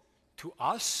to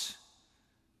us,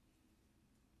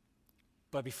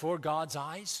 but before God's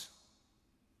eyes,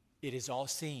 it is all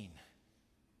seen.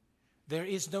 There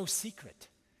is no secret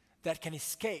that can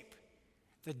escape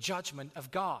the judgment of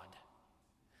God.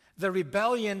 The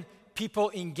rebellion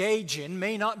people engage in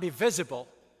may not be visible.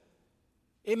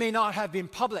 It may not have been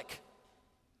public,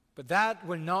 but that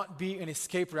will not be an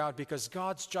escape route, because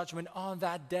God's judgment on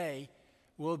that day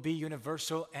will be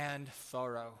universal and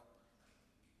thorough.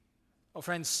 Oh,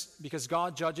 friends, because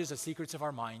God judges the secrets of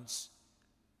our minds,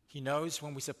 He knows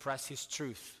when we suppress His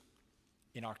truth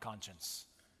in our conscience.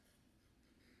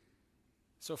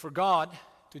 So for God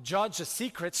to judge the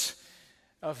secrets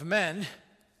of men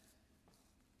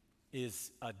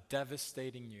is a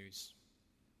devastating news,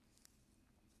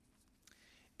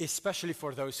 especially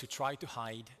for those who try to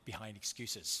hide behind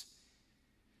excuses.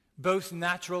 Both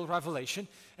natural revelation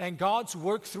and God's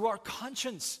work through our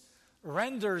conscience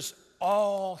renders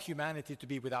all humanity to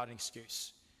be without an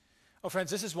excuse. Oh,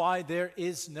 friends, this is why there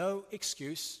is no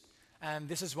excuse And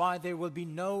this is why there will be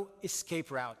no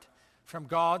escape route from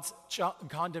God's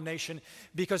condemnation,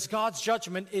 because God's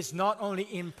judgment is not only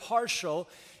impartial,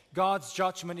 God's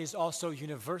judgment is also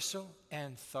universal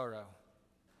and thorough.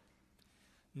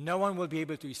 No one will be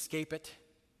able to escape it.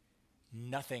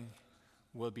 Nothing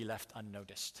will be left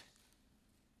unnoticed.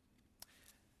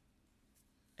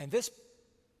 And this,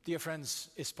 dear friends,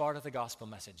 is part of the gospel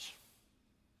message.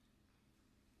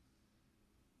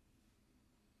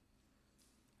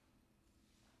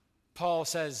 Paul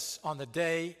says, on the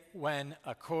day when,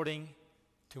 according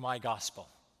to my gospel,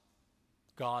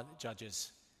 God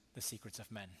judges the secrets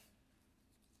of men.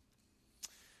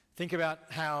 Think about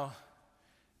how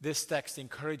this text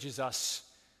encourages us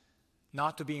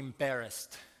not to be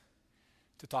embarrassed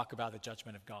to talk about the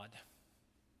judgment of God.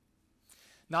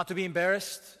 Not to be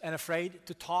embarrassed and afraid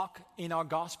to talk in our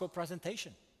gospel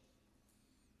presentation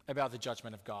about the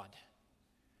judgment of God.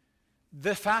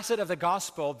 The facet of the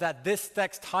gospel that this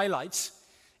text highlights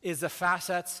is the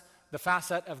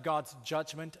facet of God's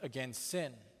judgment against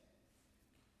sin.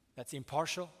 That's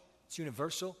impartial, it's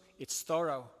universal, it's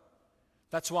thorough.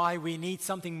 That's why we need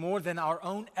something more than our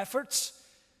own efforts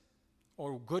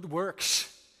or good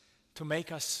works to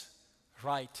make us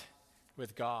right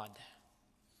with God.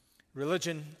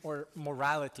 Religion or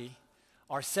morality,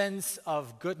 our sense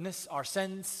of goodness, our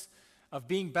sense of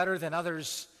being better than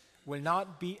others will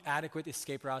not be adequate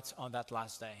escape routes on that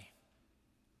last day.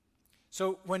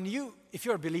 So if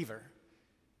you're a believer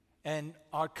and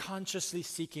are consciously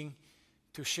seeking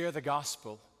to share the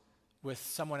gospel with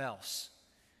someone else,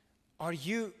 are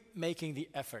you making the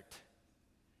effort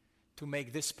to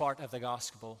make this part of the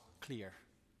gospel clear?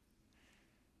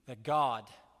 That God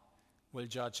will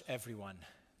judge everyone,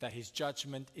 that his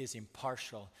judgment is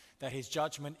impartial, that his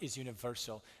judgment is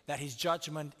universal, that his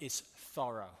judgment is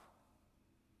thorough.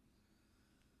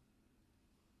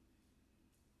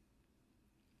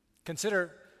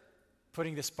 Consider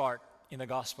putting this part in the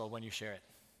gospel when you share it.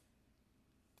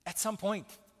 At some point,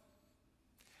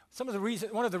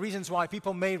 one of the reasons why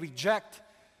people may reject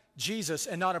Jesus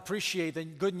and not appreciate the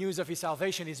good news of his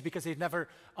salvation is because they've never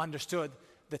understood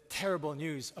the terrible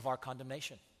news of our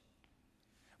condemnation.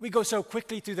 We go so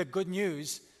quickly to the good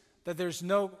news that there's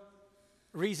no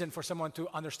reason for someone to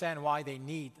understand why they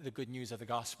need the good news of the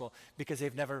gospel, because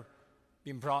they've never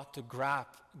been brought to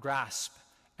grasp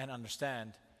and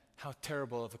understand how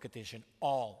terrible of a condition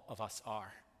all of us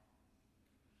are.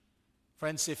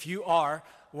 Friends, if you are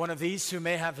one of these who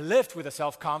may have lived with a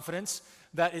self-confidence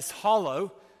that is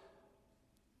hollow,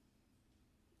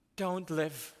 don't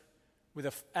live with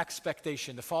the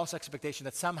false expectation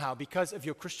that somehow, because of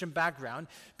your Christian background,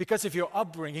 because of your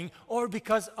upbringing, or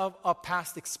because of a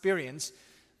past experience,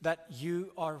 that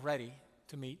you are ready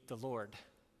to meet the Lord.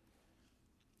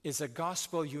 It's a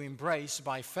gospel you embrace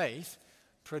by faith,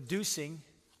 producing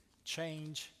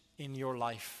change in your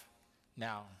life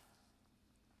now.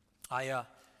 I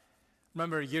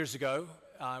remember years ago,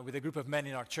 with a group of men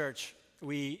in our church,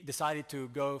 we decided to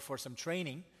go for some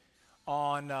training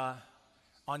on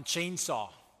chainsaw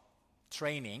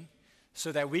training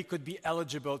so that we could be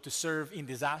eligible to serve in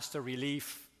disaster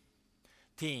relief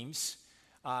teams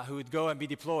who would go and be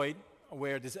deployed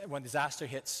when disaster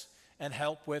hits and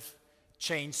help with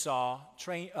chainsaw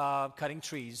cutting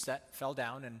trees that fell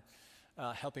down and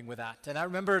helping with that. And I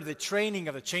remember the training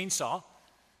of the chainsaw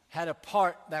had a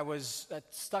part that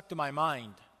stuck to my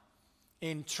mind.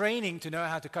 In training to know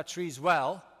how to cut trees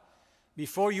well,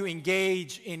 before you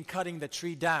engage in cutting the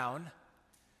tree down,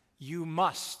 you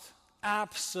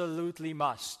absolutely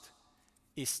must,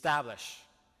 establish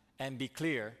and be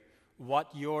clear what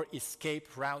your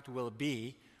escape route will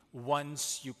be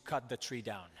once you cut the tree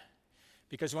down.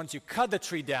 Because once you cut the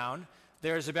tree down,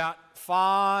 there's about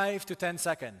 5 to 10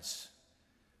 seconds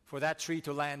for that tree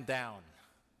to land down.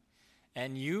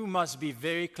 And you must be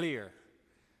very clear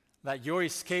that your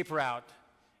escape route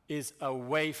is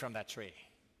away from that tree.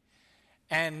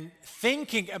 And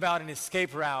thinking about an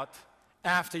escape route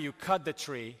after you cut the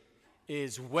tree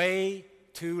is way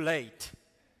too late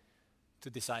to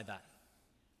decide that.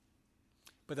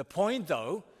 But the point,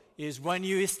 though, is when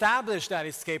you establish that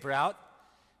escape route,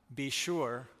 be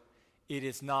sure it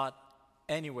is not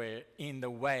anywhere in the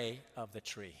way of the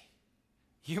tree.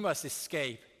 You must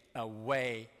escape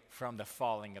away from the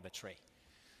falling of the tree.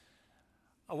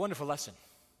 A wonderful lesson.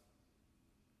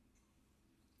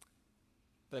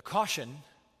 The caution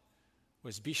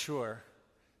was be sure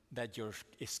that your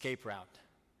escape route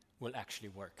will actually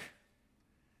work,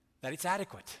 that it's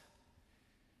adequate.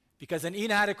 Because an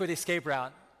inadequate escape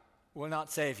route will not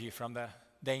save you from the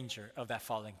danger of that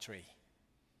falling tree.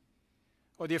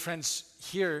 Oh, dear friends,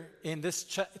 here in this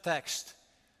text,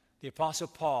 the Apostle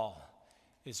Paul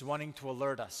is wanting to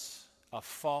alert us of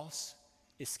false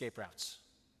escape routes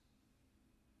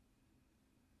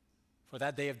for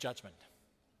that day of judgment,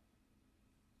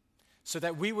 so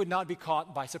that we would not be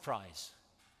caught by surprise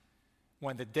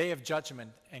when the day of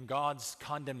judgment and God's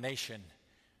condemnation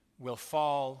will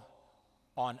fall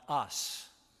on us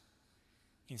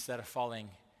instead of falling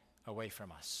away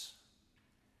from us.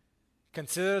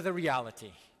 Consider the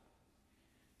reality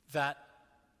that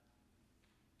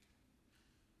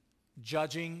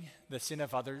judging the sin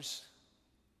of others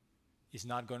is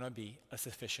not going to be a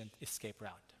sufficient escape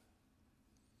route.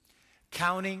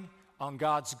 Counting on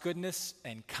God's goodness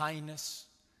and kindness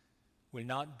will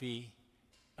not be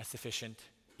a sufficient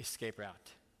escape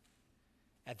route.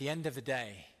 At the end of the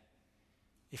day,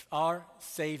 if our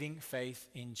saving faith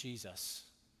in Jesus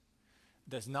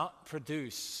does not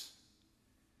produce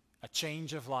a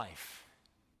change of life,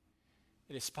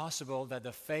 it is possible that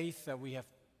the faith that we have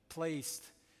placed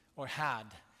or had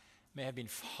may have been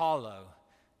hollow,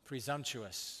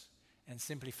 presumptuous, and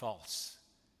simply false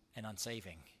and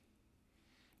unsaving.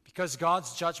 Because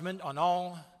God's judgment on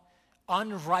all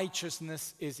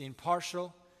unrighteousness is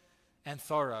impartial and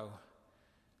thorough,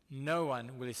 no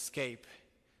one will escape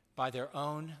by their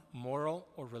own moral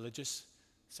or religious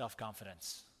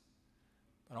self-confidence,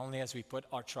 but only as we put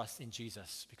our trust in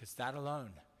Jesus, because that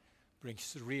alone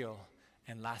brings real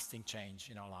and lasting change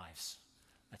in our lives.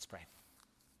 Let's pray.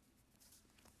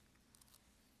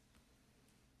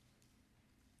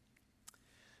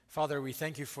 Father, we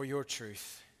thank you for your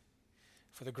truth,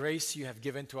 for the grace you have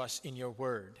given to us in your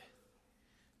word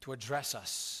to address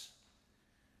us,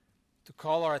 to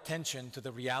call our attention to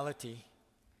the reality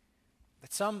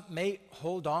that some may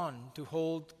hold on to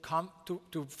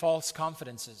to false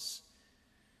confidences.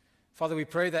 Father, we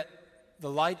pray that the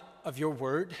light of your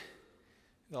word,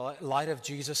 the light of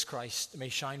Jesus Christ, may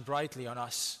shine brightly on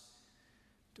us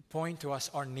to point to us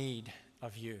our need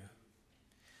of you.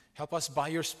 Help us by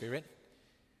your Spirit.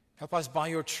 Help us by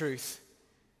your truth.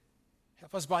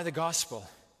 Help us by the gospel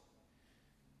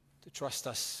to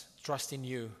trust in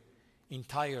you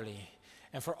entirely,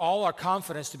 and for all our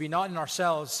confidence to be not in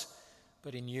ourselves,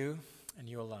 but in you and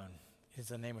you alone. It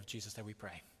is in the name of Jesus that we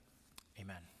pray.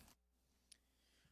 Amen.